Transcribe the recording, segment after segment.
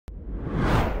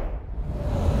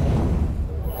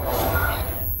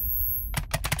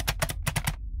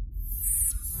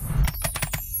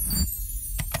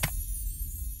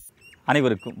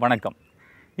அனைவருக்கும் வணக்கம்.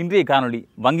 இன்றைய காணொளி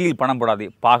வங்கியில் பணம் போடாதே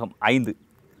பாகம் 5.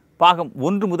 பாகம்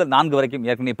 1 முதல் 4 வரைக்கும்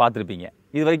ஏற்கனவே பார்த்துருப்பீங்க.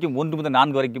 இது வரைக்கும் 1 முதல்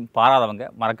 4 வரைக்கும் பாராதவங்க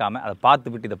மறக்காமல் அதை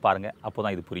பார்த்து விட்டு இதை பாருங்கள். அப்போ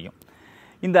தான் இது புரியும்.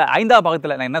 இந்த 5ஆவது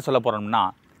பாகத்தில் நான் என்ன சொல்ல போகிறேன்னா,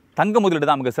 தங்க முதலீடு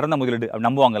தான் நமக்கு சிறந்த முதலீடு அப்படி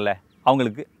நம்புவாங்கல்ல,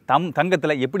 அவங்களுக்கு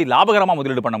தங்கத்தில் எப்படி லாபகரமாக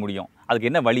முதலீடு பண்ண முடியும், அதுக்கு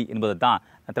என்ன வழி என்பதை தான்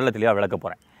நான் தெளிவாக விளக்க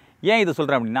போகிறேன். ஏன் இது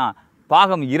சொல்கிறேன் அப்படின்னா,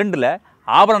 பாகம் 2ல்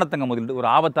ஆபரண தங்க முதலீடு ஒரு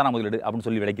ஆபத்தான முதலீடு அப்படின்னு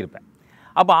சொல்லி விளக்கியிருப்பேன்.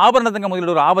 அப்போ ஆபரண தங்க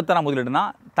முதலீடு ஒரு ஆபத்தான முதலீடுனா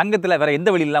தங்கத்தில் வேறு எந்த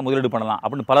வழியிலாம் முதலீடு பண்ணலாம்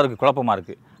அப்படின்னு பலருக்கு குழப்பமாக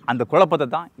இருக்குது. அந்த குழப்பத்தை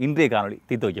தான் இன்றைய காணொளி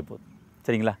தீர்த்து வைக்க போகுது.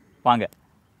 சரிங்களா? வாங்க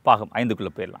பாகம்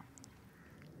 5க்குள்ளே போயிடலாம்.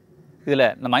 இதில்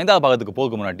நம்ம 5ஆவது பாகத்துக்கு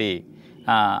போக முன்னாடி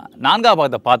 4ஆவது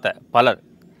பாகத்தை பார்த்த பலர்,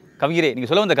 கவிஞரே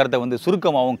நீங்கள் சொல்ல வந்த கருத்தை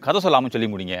சுருக்கமாகவும் கதை சொல்லாமல் சொல்லி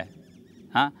முடிங்க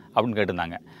அப்படின்னு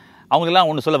கேட்டிருந்தாங்க. அவங்களெல்லாம்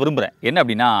ஒன்று சொல்ல விரும்புகிறேன். என்ன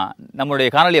அப்படின்னா, நம்மளுடைய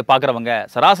காணொலியை பார்க்குறவங்க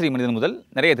சராசரி மனிதன் முதல்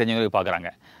நிறைய தெரிஞ்சவங்க பார்க்குறாங்க.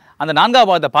 அந்த 4ஆவது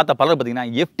பாகத்தை பார்த்த பலர் பார்த்திங்கன்னா,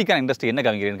 எஃப்டிக்கான இன்ட்ரெஸ்ட் என்ன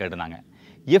கவிஞரேன்னு கேட்டிருந்தாங்க.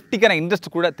 எஃப்டிக்கான இன்ட்ரெஸ்ட்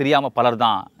கூட தெரியாமல் பலர்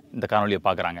தான் இந்த காணொலியை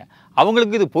பார்க்குறாங்க.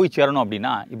 அவங்களுக்கு இது போய் சேரணும்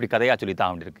அப்படின்னா இப்படி கதையாக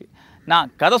சொல்லித்தான் வேண்டியிருக்கு. நான்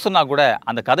கதை சொன்னால் கூட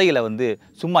அந்த கதையில்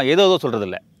சும்மா ஏதோ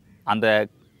சொல்கிறதில்ல. அந்த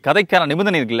கதைக்கான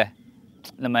நிபந்தனை இருக்குல்ல,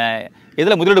 நம்ம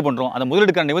எதில் முதலீடு பண்ணுறோம் அந்த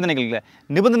முதலீடுக்கான நிபந்தனைகள் இல்லை,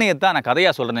 நிபந்தனையை தான் நான்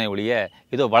கதையாக சொல்கிறேனே ஒழிய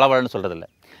ஏதோ வளவளன்னு சொல்கிறதில்ல.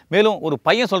 மேலும் ஒரு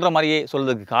பையன் சொல்கிற மாதிரியே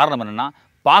சொல்கிறதுக்கு காரணம் என்னென்னா,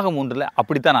 பாகம் 1ல்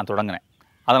அப்படித்தான் நான் தொடங்கினேன்.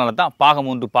 அதனால தான் பாகம்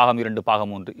 1, பாகம் 2,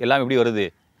 பாகம் 3 எல்லாம் எப்படி வருது,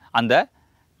 அந்த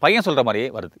பையன் சொல்கிற மாதிரியே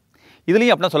வருது.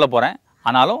 இதுலேயும் அப்படி தான் சொல்ல போகிறேன்.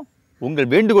 ஆனாலும் உங்கள்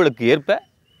வேண்டுகோளுக்கு ஏற்ப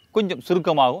கொஞ்சம்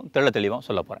சுருக்கமாகவும் தெளிவாகவும்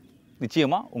சொல்ல போகிறேன்.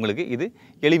 நிச்சயமாக உங்களுக்கு இது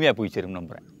எளிமையாக போய் சேரும்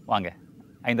நம்புகிறேன். வாங்க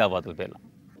 5ஆவது பாகத்துக்கு போயிடலாம்.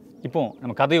 இப்போ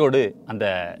நம்ம கதையோடு அந்த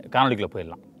காணொலிக்குள்ளே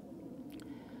போயிடலாம்.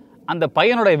 அந்த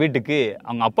பையனுடைய வீட்டுக்கு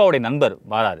அவங்க அப்பாவுடைய நண்பர்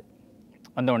வராரு.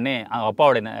 வந்தவுடனே அவங்க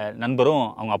அப்பாவுடைய நண்பரும்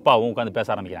அவங்க அப்பாவும் உட்காந்து பேச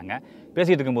ஆரம்பிக்கிறாங்க.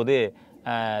 பேசிகிட்டு இருக்கும்போது,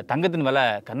 தங்கத்தின் விலை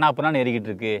கண்ணாப்பண்ணான்னு ஏறிக்கிட்டு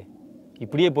இருக்கு,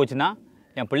 இப்படியே போச்சுன்னா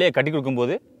என் பிள்ளையை கட்டி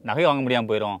கொடுக்கும்போது நகை வாங்க முடியாமல்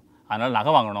போயிடும், அதனால்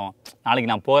நகை வாங்கணும், நாளைக்கு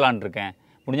நான் போகலான்னு இருக்கேன்,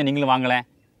 முடிஞ்சால் நீங்களும் வாங்கலேன்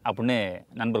அப்படின்னு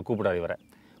நண்பர் கூப்பிடாரு. இவரை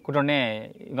கூப்பிட்டோடனே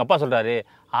எங்கள் அப்பா சொல்கிறாரு,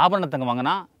 ஆபரண தங்கம்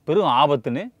வாங்கினா பெரும்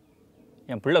ஆபத்துன்னு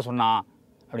என் பிள்ளை சொன்னான்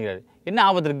அப்படிங்கிறாரு. என்ன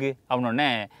ஆபத்து இருக்குது அப்படின்னோடனே,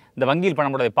 இந்த வங்கியில்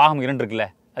பணம் போடாத பாகம் 2 இருக்குல்ல,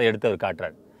 அதை எடுத்து அவர்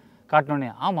காட்டுறாரு.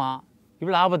 காட்டினோடனே, ஆமாம்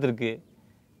இவ்வளோ ஆபத்து இருக்குது,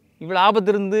 இவ்வளோ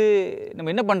ஆபத்து இருந்து நம்ம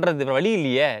என்ன பண்ணுறது, வழி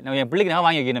இல்லையே, நம்ம என் பிள்ளைக்கு நகை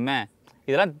வாங்கி வைக்கணுமே,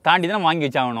 இதெல்லாம் தாண்டி தான் நம்ம வாங்கி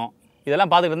வச்சாகணும்,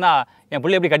 இதெல்லாம் பார்த்துட்டு இருந்தால் என்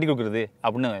பிள்ளை எப்படி கட்டி கொடுக்குறது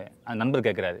அப்படின்னு அந்த நண்பர்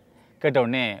கேட்குறாரு.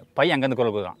 கேட்டவுடனே பையன் அங்கேருந்து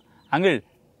குரல் கொடுக்குறான், அங்கிள்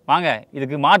வாங்க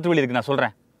இதுக்கு மாற்று வழி இருக்குது நான்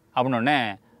சொல்கிறேன் அப்படின்னோடனே,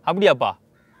 அப்படியாப்பா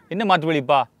என்ன மாற்று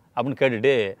வழிப்பா அப்படின்னு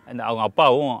கேட்டுட்டு அந்த அவங்க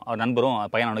அப்பாவும் அவர் நண்பரும்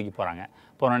பையனை நோக்கி போகிறாங்க.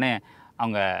 போனோடனே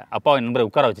அவங்க அப்பாவை நண்பரை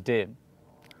உட்கார வச்சுட்டு,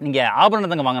 நீங்கள் ஆபரண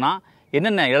தங்கம் வாங்கினா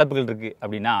என்னென்ன இழப்புகள் இருக்குது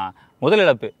அப்படின்னா, முதல்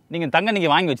இழப்பு, நீங்கள் தங்கம்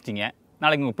நீங்கள் வாங்கி வச்சிட்டிங்க,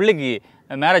 நாளைக்கு உங்கள் பிள்ளைக்கு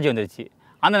மேரேஜ் வந்துடுச்சு,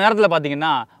 அந்த நேரத்தில்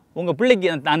பார்த்தீங்கன்னா உங்கள் பிள்ளைக்கு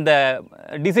அந்த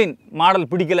டிசைன் மாடல்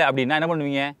பிடிக்கலை அப்படின்னா என்ன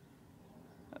பண்ணுவீங்க,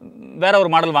 வேறு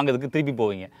ஒரு மாடல் வாங்குறதுக்கு திருப்பி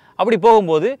போவீங்க. அப்படி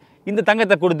போகும்போது இந்த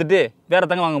தங்கத்தை கொடுத்துட்டு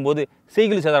வேறு தங்கம் வாங்கும்போது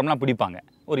செய்கூலி சேதாரம்லாம் பிடிப்பாங்க,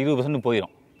 ஒரு 20%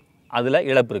 போயிடும், அதில்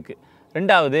இழப்பு இருக்குது.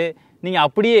 ரெண்டாவது, நீங்கள்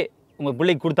அப்படியே உங்கள்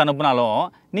பிள்ளைக்கு கொடுத்து அனுப்புனாலும்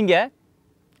நீங்கள்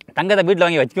தங்கத்தை வீட்டில்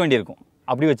வாங்கி வச்சுக்க வேண்டியிருக்கும்.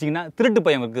 அப்படி வச்சிங்கன்னா திருட்டு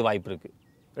பையனுக்கு வாய்ப்பு இருக்குது.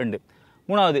 2.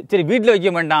 மூணாவது, சரி வீட்டில் வைக்க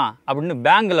வேண்டாம் அப்படின்னு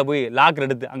பேங்கில் போய் லாக்கர்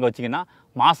எடுத்து அங்கே வச்சிங்கன்னா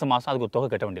மாதம் அதுக்கு ஒரு தொகை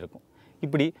கட்ட வேண்டியிருக்கும்.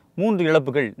 இப்படி 3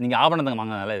 இழப்புகள் நீங்கள் ஆபரண தங்கம்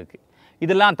வாங்கினதால இருக்குது.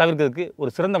 இதெல்லாம் தவிர்க்கிறதுக்கு ஒரு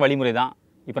சிறந்த வழிமுறை தான்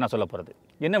இப்போ நான் சொல்ல போகிறது.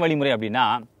 என்ன வழிமுறை அப்படின்னா,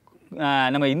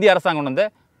 நம்ம இந்திய அரசாங்கம் வந்த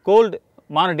கோல்டு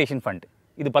மானிட்டேஷன் ஃபண்ட்,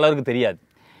 இது பலருக்கு தெரியாது.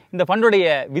 இந்த ஃபண்டுடைய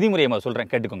விதிமுறையை நான்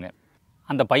சொல்கிறேன், கேட்டுக்கோங்க.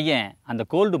 அந்த பையன் அந்த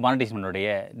கோல்டு மானிட்டேஷன் ஃபண்டுடைய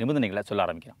நிபந்தனைகளை சொல்ல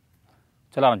ஆரம்பிக்கிறான்.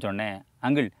 சொல்ல ஆரம்பித்தோடனே,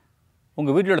 அங்கிள்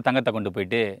உங்கள் வீட்டிலோட தங்கத்தை கொண்டு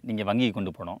போயிட்டு நீங்கள் வங்கிக்கு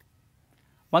கொண்டு போகணும்.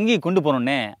 வங்கிக்கு கொண்டு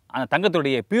போனோடனே அந்த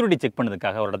தங்கத்துடைய பியூரிட்டி செக்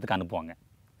பண்ணதுக்காக ஒரு இடத்துக்கு அனுப்புவாங்க.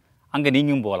 அங்கே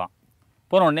நீங்களும் போகலாம்.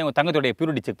 போனோடனே உங்கள் தங்கத்துடைய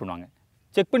பியூரிட்டி செக் பண்ணுவாங்க.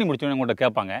 செக் பண்ணி முடிச்சோடனே உங்கள்கிட்ட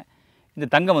கேட்பாங்க, இந்த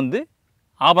தங்கம்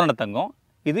ஆபரண தங்கம்,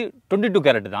 இது 22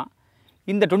 கேரட் தான்,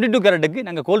 இந்த 22 கேரட்டுக்கு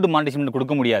நாங்கள் கோல்டு மானிட்டேஷன்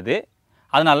கொடுக்க முடியாது,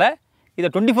 அதனால் இதை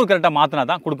 24 கேரட்டாக மாற்றினா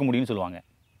தான் கொடுக்க முடியும்னு சொல்லுவாங்க.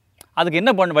 அதுக்கு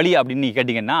என்ன வழி அப்படின்னு நீங்கள்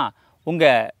கேட்டிங்கன்னா,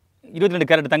 உங்கள் 22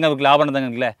 கேரட் தங்கம் இருக்குல்ல, ஆபரண தங்கம்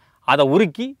இருக்குல்ல, அதை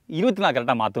உருக்கி 24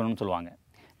 கேரட்டாக மாற்றணும்னு சொல்லுவாங்க.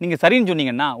 நீங்கள் சரின்னு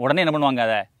சொன்னீங்கன்னா உடனே என்ன பண்ணுவாங்க,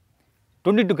 அதை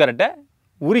 22 கேரட்டை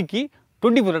உருக்கி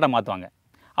 24 கேரட்டாக மாற்றுவாங்க.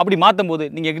 அப்படி மாற்றும் போது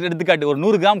நீங்கள் எடுத்துக்காட்டு ஒரு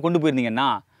 100 கிராம் கொண்டு போயிருந்தீங்கன்னா,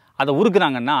 அதை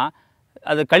உருக்குறாங்கன்னா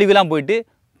அது கழிவெல்லாம் போயிட்டு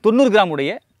 90 கிராம்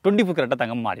உடைய 24 கேரட்டாக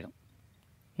தங்கம் மாறிடும்.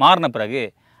 மாறின பிறகு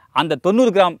அந்த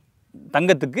 90 கிராம்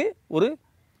தங்கத்துக்கு ஒரு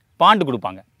பாண்டு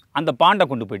கொடுப்பாங்க. அந்த பாண்டை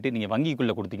கொண்டு போயிட்டு நீங்கள்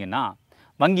வங்கிக்குள்ளே கொடுத்தீங்கன்னா,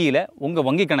 வங்கியில் உங்கள்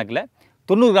வங்கி கணக்கில்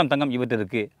 90 கிராம் தங்கம் இவற்று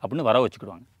இருக்குது அப்படின்னு வரவு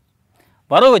வச்சுக்கிடுவாங்க.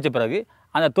 வரவு வச்ச பிறகு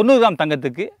அந்த 90 கிராம்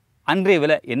தங்கத்துக்கு அன்றைய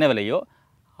விலை என்ன விலையோ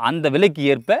அந்த விலைக்கு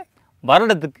ஏற்ப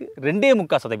வருடத்துக்கு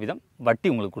 2.25% வட்டி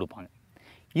உங்களுக்கு கொடுப்பாங்க.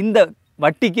 இந்த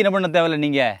வட்டிக்கு என்ன பண்ண தேவையில்லை,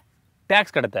 நீங்கள்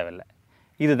டேக்ஸ் கட்ட தேவையில்லை.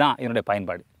 இதுதான் இதனுடைய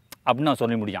பயன்பாடு அப்படின்னு நான்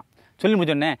சொல்லி முடியும். சொல்லி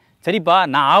முடிச்சோடனே, சரிப்பா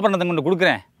நான் ஆபரணத்தை கொண்டு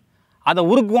கொடுக்குறேன், அதை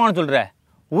உருக்குவான்னு சொல்கிறேன்,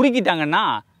 உருக்கிட்டாங்கன்னா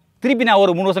திருப்பி நான்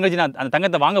ஒரு 3 வருஷம் கழிச்சு நான் அந்த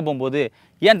தங்கத்தை வாங்க போகும்போது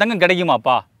ஏன் தங்கம்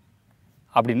கிடைக்குமாப்பா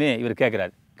அப்படின்னு இவர்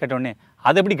கேட்குறாரு. கேட்டவுடனே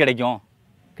அது எப்படி கிடைக்கும்?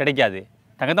 கிடைக்காது,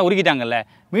 தங்கத்தை உருக்கிட்டாங்கல்ல,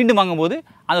 மீண்டும் வாங்கும்போது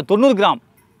அந்த 90 கிராம்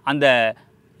அந்த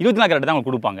 24 கேரட் தான் அவங்க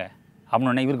கொடுப்பாங்க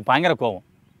அப்படின்னோடனே இவருக்கு பயங்கர கோவம்.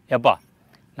 எப்பா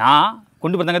நான்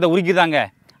கொண்டு போகிற தங்கத்தை உருக்கிட்டாங்க,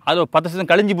 அது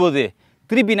 10% கழிஞ்சு போகுது,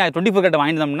 திருப்பி நான் 24 கேரட்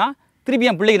வாங்கிட்டு வந்தோம்னா திருப்பி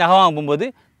என் பிள்ளைக்கு நகை வாங்க போகும்போது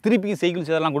திருப்பியும் சைக்கிள்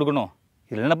சேதெல்லாம் கொடுக்கணும்,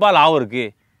 இதில் என்னப்பா லாபம்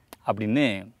இருக்குது அப்படின்னு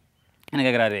என்ன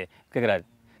கேட்குறாரு.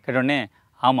 கேட்டோடனே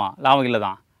ஆமாம் லாபம் இல்லை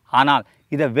தான், ஆனால்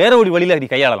இதை வேற ஒரு வழியில் நீ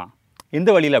கையாளலாம். எந்த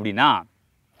வழியில் அப்படின்னா,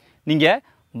 நீங்கள்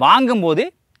வாங்கும்போது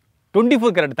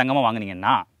 24 கேரட் தங்கமாக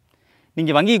வாங்கினீங்கன்னா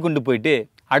நீங்கள் வங்கிக்கு கொண்டு போயிட்டு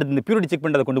அடுத்து இந்த பியூரிட்டி செக்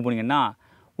பண்ணுறதை கொண்டு போனீங்கன்னா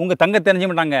உங்கள் தங்கம் தெரிஞ்ச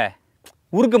மாட்டாங்க,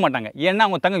 உருக்க மாட்டாங்க. ஏன்னா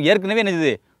உங்கள் தங்கம் ஏற்கனவே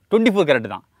என்னது 24 கேரட்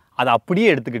தான். அதை அப்படியே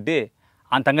எடுத்துக்கிட்டு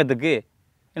அந்த தங்கத்துக்கு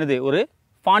என்னது ஒரு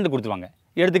ஃபாண்டு கொடுத்துருவாங்க.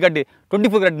 எடுத்துக்காட்டு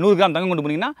 24 கேரட் 100 கிராம் தங்கம் கொண்டு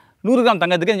போனீங்கன்னா 100 கிராம்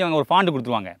தங்கத்துக்கு நீங்கள் ஒரு ஃபாண்டு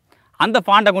கொடுத்துருவாங்க. அந்த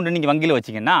ஃபாண்டை கொண்டு நீங்கள் வங்கியில்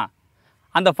வச்சிங்கன்னா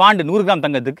அந்த ஃபாண்டு 100 கிராம்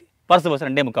தங்கத்துக்கு வருஷம்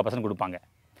 2.25% கொடுப்பாங்க.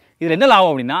 இதில் என்ன லாபம்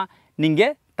அப்படின்னா,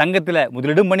 நீங்கள் தங்கத்தில்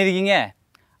முதலீடும் பண்ணியிருக்கீங்க,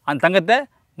 அந்த தங்கத்தை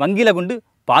வங்கியில் கொண்டு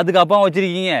பாதுகாப்பாக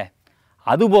வச்சுருக்கீங்க,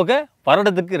 அதுபோக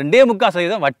வருடத்துக்கு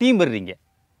 2.25% வட்டியும் பெறுறீங்க.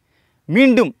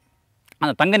 மீண்டும்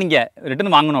அந்த தங்கம் நீங்கள்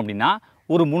ரிட்டர்ன் வாங்கணும் அப்படின்னா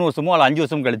ஒரு 3 வருஷமோ அல்ல 5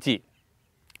 வருஷமோ கழிச்சு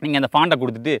நீங்கள் அந்த ஃபாண்டை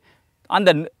கொடுத்துட்டு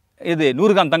அந்த இது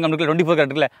 100 கிராம் தங்கம் இருக்குல்ல 24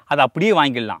 கேரட்டுக்குள்ள அதை அப்படியே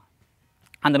வாங்கிக்கலாம்.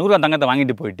 அந்த 100 கிராம் தங்கத்தை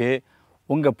வாங்கிட்டு போயிட்டு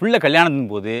உங்கள் பிள்ளை கல்யாணத்தின்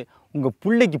போது உங்கள்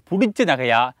பிள்ளைக்கு பிடிச்ச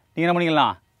நகையாக நீங்கள் என்ன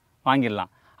பண்ணிக்கலாம், வாங்கிடலாம்.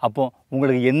 அப்போது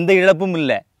உங்களுக்கு எந்த இழப்பும்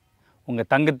இல்லை, உங்கள்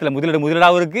தங்கத்தில்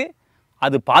முதலீடாகவும் இருக்குது,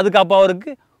 அது பாதுகாப்பாகவும்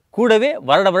இருக்குது, கூடவே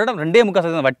வருடம்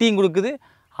 2.25% வட்டியும் கொடுக்குது.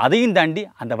 அதையும் தாண்டி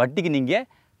அந்த வட்டிக்கு நீங்கள்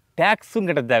டேக்ஸும்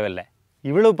கட்ட தேவையில்லை.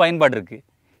 இவ்வளவு பயன்பாடு இருக்குது,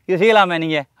 இதை செய்யலாமே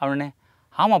நீங்கள் அவனே.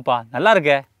 ஆமாப்பா நல்லா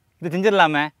இருக்க, இது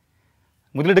செஞ்சிடலாமே,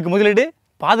 முதலீடுக்கு முதலீடு,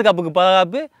 பாதுகாப்புக்கு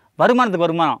பாதுகாப்பு, வருமானத்துக்கு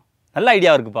வருமானம், நல்ல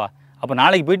ஐடியா இருக்குப்பா. அப்போ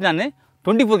நாளைக்கு போயிட்டு நான்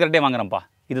 24 கேரட்டே வாங்குறேன்ப்பா,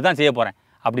 இதுதான் செய்ய போகிறேன்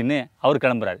அப்படின்னு அவர்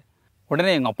கிளம்புறாரு.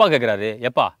 உடனே எங்கள் அப்பா கேட்குறாரு,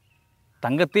 எப்பா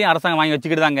தங்கத்தையும் அரசாங்கம் வாங்கி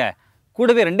வச்சுக்கிட்டாங்க,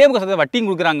 கூடவே 2.25% வட்டியும்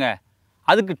கொடுக்குறாங்க,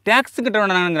 அதுக்கு டேக்ஸு கட்ட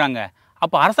வேணுங்கிறாங்க,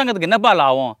 அப்போ அரசாங்கத்துக்கு என்னப்பா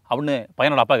லாபம் அப்படின்னு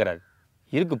பையனோட அப்பா கேட்குறாரு.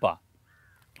 இருக்குப்பா,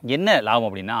 என்ன லாபம்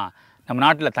அப்படின்னா, நம்ம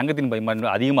நாட்டில் தங்கத்தின் பயன்பாடு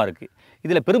அதிகமாக இருக்குது.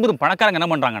 இதில் பெரும் பணக்காரங்க என்ன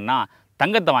பண்ணுறாங்கன்னா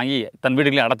தங்கத்தை வாங்கி தன்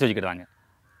வீடுகளே அடைச்சி வச்சுக்கிட்டாங்க.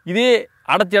 இதே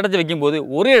அடைச்சி வைக்கும்போது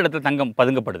ஒரே இடத்துல தங்கம்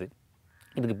பதுங்கப்படுது.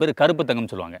 இதுக்கு பேர் கருப்பு தங்கம்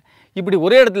சொல்லுவாங்க. இப்படி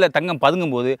ஒரே இடத்துல தங்கம்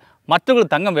பதுங்கும்போது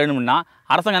மற்றவங்களுக்கு தங்கம் வேணும்னா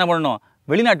அரசாங்கம் என்ன பண்ணணும்,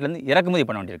 வெளிநாட்டிலேருந்து இறக்குமதி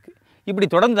பண்ண வேண்டியிருக்கு. இப்படி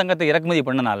தொடர்ந்து தங்கத்தை இறக்குமதி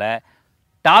பண்ணனால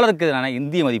டாலருக்கு எதிரான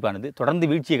இந்திய மதிப்பானது தொடர்ந்து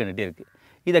வீழ்ச்சியை கண்டுகிட்டே இருக்குது.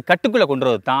 இதை கட்டுக்குள்ளே கொண்டு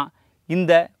வரது தான்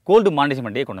இந்த கோல்டு மானிட்டரி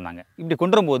மண்டியை கொண்டு வந்தாங்க. இப்படி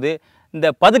கொண்டு வரும்போது இந்த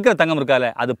பதுக்கிற தங்கம் இருக்கால,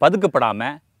 அது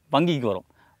பதுக்கப்படாமல் வங்கிக்கு வரும்.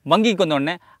 வங்கிக்கு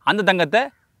வந்தோடனே அந்த தங்கத்தை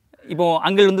இப்போது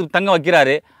அங்கே இருந்து தங்கம்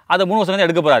வைக்கிறாரு, அதை 3 வருஷம்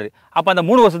எடுக்க போகிறாரு. அப்போ அந்த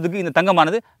 3 வருஷத்துக்கு இந்த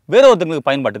தங்கமானது வேற ஒருத்தங்களுக்கு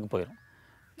பயன்பாட்டுக்கு போயிடும்.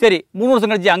 சரி, 3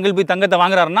 வருஷம் கழிச்சு அங்கே போய் தங்கத்தை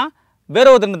வாங்குறாருன்னா வேற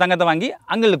ஒருத்தருக்கு தங்கத்தை வாங்கி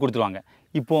அங்கே கொடுத்துருவாங்க.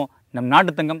 இப்போது நம்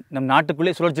நாட்டு தங்கம் நம்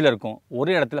நாட்டுக்குள்ளே சுழற்சியில் இருக்கும்,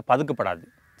 ஒரே இடத்துல பதுக்கப்படாது.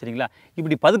 சரிங்களா?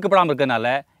 இப்படி பதுக்கப்படாமல் இருக்கிறதுனால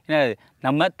என்ன,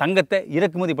 நம்ம தங்கத்தை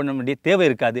இறக்குமதி பண்ண வேண்டிய தேவை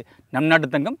இருக்காது. நம் நாட்டு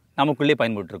தங்கம் நமக்குள்ளே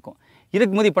பயன்பட்டு இருக்கும்.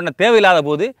 இறக்குமதி பண்ண தேவையில்லாத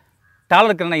போது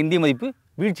டாலருக்கான இந்திய மதிப்பு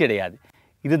வீழ்ச்சி அடையாது.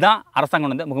 இதுதான்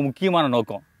அரசாங்கம் வந்து மிக முக்கியமான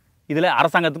நோக்கம். இதில்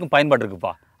அரசாங்கத்துக்கும் பயன்பாடு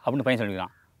இருக்குப்பா அப்படின்னு பையன்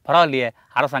சொல்லிக்கிறான். பரவாயில்லையே,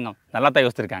 அரசாங்கம் நல்லா தான்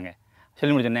யோசிச்சிருக்காங்க.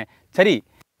 சொல்லி முடிச்சோன்னே, சரி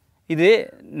இது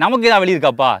நமக்கு ஏதாவது வழி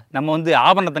இருக்காப்பா, நம்ம வந்து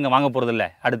ஆபரண தங்கம் வாங்க போகிறதில்ல,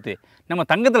 அடுத்து நம்ம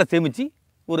தங்கத்தில் சேமித்து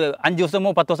ஒரு 5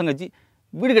 வருஷமோ 10 வருஷம் கழிச்சு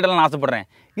வீடு கட்டலாம்னு ஆசைப்பட்றேன்,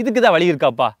 இதுக்கு தான் வழி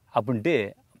இருக்காப்பா அப்படின்ட்டு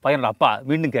பையனோட அப்பா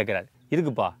மீண்டும் கேட்குறாரு.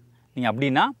 இருக்குப்பா, நீங்கள்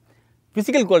அப்படின்னா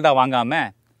ஃபிசிக்கல் கோல்டாக வாங்காமல்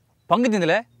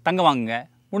பங்குச்சந்தையில் தங்கம் வாங்குங்க,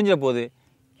 முடிஞ்சிட போகுது.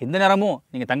 எந்த நேரமும்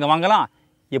நீங்கள் தங்கம் வாங்கலாம்,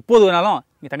 எப்போது வேணாலும்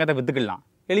நீங்கள் தங்கத்தை விற்றுக்கலாம்,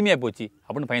 எளிமையாக போச்சு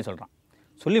அப்படின்னு பையன் சொல்கிறான்.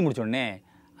 சொல்லி முடிச்சோடனே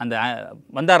அந்த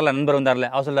நண்பர் வந்தார்ல,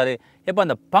 அவர் சொல்கிறாரு, எப்போ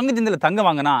அந்த பங்குச்சந்தையில் தங்கம்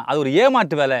வாங்கினா அது ஒரு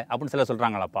ஏமாற்று வேலை அப்படின்னு சில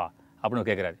சொல்கிறாங்களாப்பா அப்படின்னு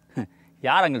கேட்குறாரு.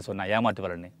 யார் அங்கே சொன்னா ஏமாற்று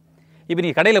வேலைன்னு? இப்போ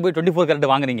நீங்கள் கடையில் போய் 24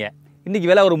 கேரட் வாங்குறீங்க, இன்றைக்கி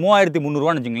விலை ஒரு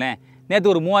 3300 வச்சுங்களேன், நேற்று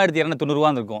ஒரு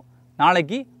 3200 இருக்கும்,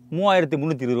 நாளைக்கு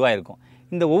 3320 இருக்கும்.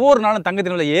 இந்த ஒவ்வொரு நாளும்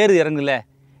தங்கத்தின் விலை ஏறு இறங்குல,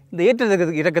 இந்த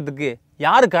ஏற்ற இறக்கத்துக்கு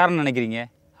யார் காரணம் நினைக்கிறீங்க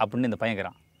அப்படின்னு இந்த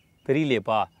பையன்கிறான்.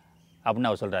 தெரியலையேப்பா அப்படின்னு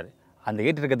அவர் சொல்கிறாரு. அந்த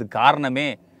ஏற்ற இறக்கத்துக்கு காரணமே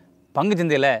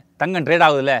பங்குச்சந்தையில் தங்கம் ட்ரேட்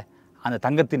ஆகுதுல்ல, அந்த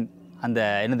தங்கத்தின் அந்த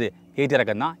என்னது ஏற்ற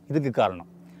இறக்கம் தான் இதுக்கு காரணம்.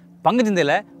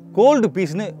 பங்குச்சந்தையில் கோல்டு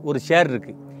பீஸ்னு ஒரு ஷேர்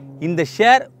இருக்குது. இந்த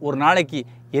ஷேர் ஒரு நாளைக்கு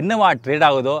என்னவா ட்ரேட்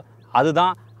ஆகுதோ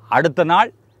அதுதான் அடுத்த நாள்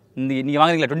இந்த நீங்கள்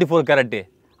வாங்குறீங்களா 24 கேரட்டு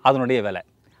அதனுடைய விலை.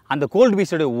 அந்த கோல்டு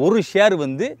பீஸோடைய ஒரு ஷேர்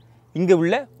வந்து இங்கே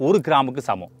உள்ள 1 கிராமுக்கு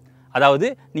சமம். அதாவது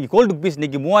நீங்கள் கோல்டு பீஸ்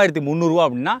இன்றைக்கி 3300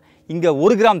 அப்படின்னா இங்கே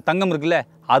 1 கிராம் தங்கம் இருக்குல்ல,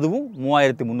 அதுவும்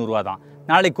 3300 தான்.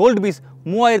 நாளைக்கு கோல்டு பீஸ்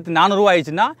 3400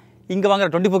 ஆயிடுச்சுன்னா இங்கே வாங்குற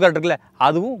 24 கேரட் இருக்குல்ல,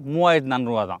 அதுவும்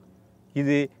 3400 தான்.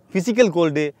 இது ஃபிசிக்கல்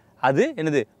கோல்டு அது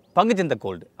என்னது பங்குச்சந்தை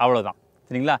கோல்டு, அவ்வளோதான்.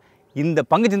 சரிங்களா? இந்த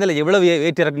பங்குச்சந்தையில் எவ்வளவு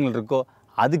ஏற்றிறக்கங்கள் இருக்கோ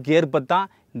அதுக்கு ஏற்பத்தான்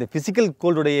இந்த ஃபிசிக்கல்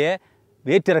கோல்டுடைய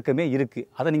ஏற்றிறக்கமே இருக்குது.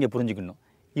 அதை நீங்கள் புரிஞ்சுக்கணும்.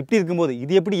 இப்படி இருக்கும்போது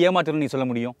இது எப்படி ஏமாற்றணும்னு நீங்கள் சொல்ல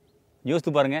முடியும்?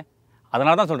 யோசித்து பாருங்கள்.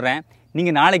 அதனால தான் சொல்கிறேன்,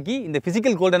 நீங்கள் நாளைக்கு இந்த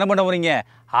ஃபிசிக்கல் கோல்டு என்ன பண்ண போகிறீங்க,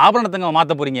 ஆபரணத்தங்க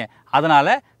மாற்ற போகிறீங்க.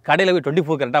 அதனால் கடையில் போய்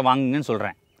 24 கேரட்டாக வாங்குங்கன்னு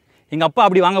சொல்கிறேன். எங்கள் அப்பா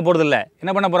அப்படி வாங்க போகிறதில்ல.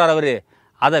 என்ன பண்ண போகிறார் அவர்?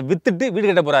 அதை விற்றுட்டு வீடு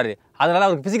கட்ட போகிறாரு. அதனால்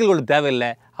அவருக்கு ஃபிசிக்கல் கோல்டு தேவையில்லை.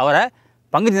 அவரை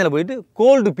பங்குச்சந்தையில் போயிட்டு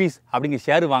கோல்டு பீஸ் அப்படிங்கிற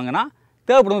ஷேர் வாங்கினா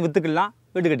தேவைப்படும் விற்றுக்கலாம்,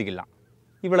 வீடு கட்டிக்கலாம்.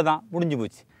 இவ்வளோ தான், முடிஞ்சு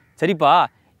போச்சு. சரிப்பா,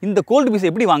 இந்த கோல்டு பீஸ்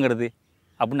எப்படி வாங்குறது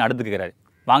அப்படின்னு அடுத்து கேட்குறாரு.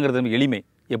 வாங்குறது ரொம்ப எளிமை.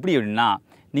 எப்படி அப்படின்னா,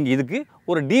 நீங்கள் இதுக்கு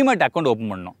ஒரு டிமேட் அக்கௌண்ட்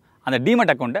ஓப்பன் பண்ணணும். அந்த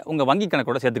டிமேட் அக்கௌண்ட்டை உங்கள் வங்கி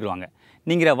கணக்கோட சேர்த்துக்குவாங்க.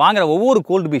 நீங்கள் வாங்குகிற ஒவ்வொரு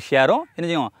கோல்டு பீஸ் ஷேரும் என்ன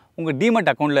செய்யும், உங்கள்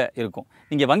டிமேட் அக்கௌண்ட்டில் இருக்கும்.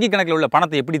 நீங்கள் வங்கி கணக்கில் உள்ள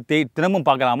பணத்தை எப்படி தினமும்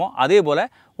பார்க்கலாமோ அதே போல்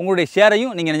உங்களுடைய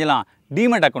ஷேரையும் நீங்கள் நினைச்சலாம்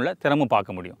டிமேட் அக்கௌண்ட்டில் தினமும்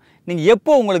பார்க்க முடியும். நீங்கள்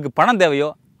எப்போ உங்களுக்கு பணம் தேவையோ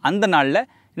அந்த நாளில்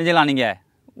நினைச்சலாம் நீங்கள்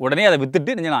உடனே அதை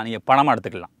விற்றுட்டு நினைச்சலாம் நீங்கள் பணமாக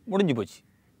எடுத்துக்கலாம். முடிஞ்சு போச்சு.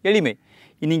 எளிமை.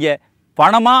 நீங்கள்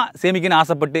பணமாக சேமிக்கணும்னு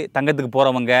ஆசைப்பட்டு தங்கத்துக்கு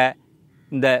போகிறவங்க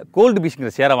இந்த கோல்டு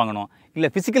பீஸுங்கிற ஷேரை வாங்கணும். இல்லை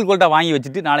ஃபிசிக்கல் கோல்டாக வாங்கி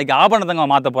வச்சுட்டு நாளைக்கு ஆபரணத்தங்க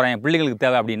மாற்ற போகிறேன் என் பிள்ளைங்களுக்கு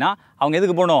தேவை அப்படின்னா அவங்க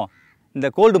எதுக்கு போகணும்? இந்த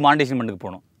கோல்டு மானிட்டேஷன் பண்ணுறதுக்கு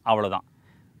போகணும். அவ்வளோதான்.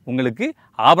 உங்களுக்கு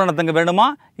ஆபரணத்தங்க வேணுமா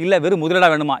இல்லை வெறும்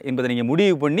முதலீடாக வேணுமா என்பதை நீங்கள்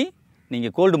முடிவு பண்ணி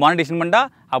நீங்கள் கோல்டு மானிட்டேஷன் பண்ணா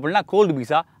அப்படின்னா கோல்டு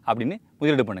பீஸா அப்படின்னு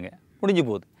முதலீடு பண்ணுங்கள். முடிஞ்சு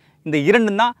போகுது. இந்த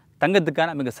இரண்டும் தான்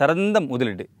தங்கத்துக்கான மிக சிறந்த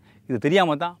முதலீடு. இது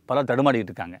தெரியாமல் தான் பலர்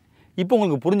தடுமாடிக்கிட்டு இருக்காங்க. இப்போ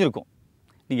உங்களுக்கு புரிஞ்சிருக்கும்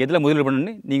நீங்கள் எதில் முதலீடு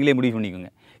பண்ணணுன்னு நீங்களே முடிவு பண்ணிக்கோங்க.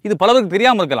 இது பலருக்கு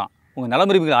தெரியாமல் இருக்கலாம். உங்கள்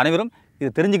நலமறிவுகள் அனைவரும் இதை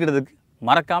தெரிஞ்சுக்கிறதுக்கு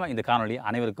மறக்காமல் இந்த காணொலியை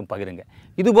அனைவருக்கும் பகிருங்க.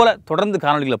 இதுபோல் தொடர்ந்து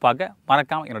காணொலிகளை பார்க்க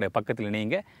மறக்காமல் என்னுடைய பக்கத்தில்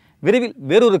இணையுங்க. விரைவில்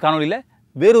வேறொரு காணொலியில்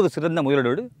வேறொரு சிறந்த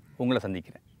முதலீடோடு உங்களை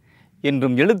சந்திக்கிறேன்.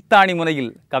 என்றும் எழுத்தாணி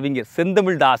முறையில் கவிஞர்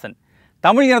செந்தமிழ் தாசன்.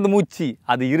 தமிழ் எனது மூச்சு,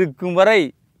 அது இருக்கும் வரை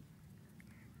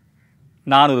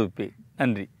நான் இருப்பேன்.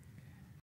 நன்றி.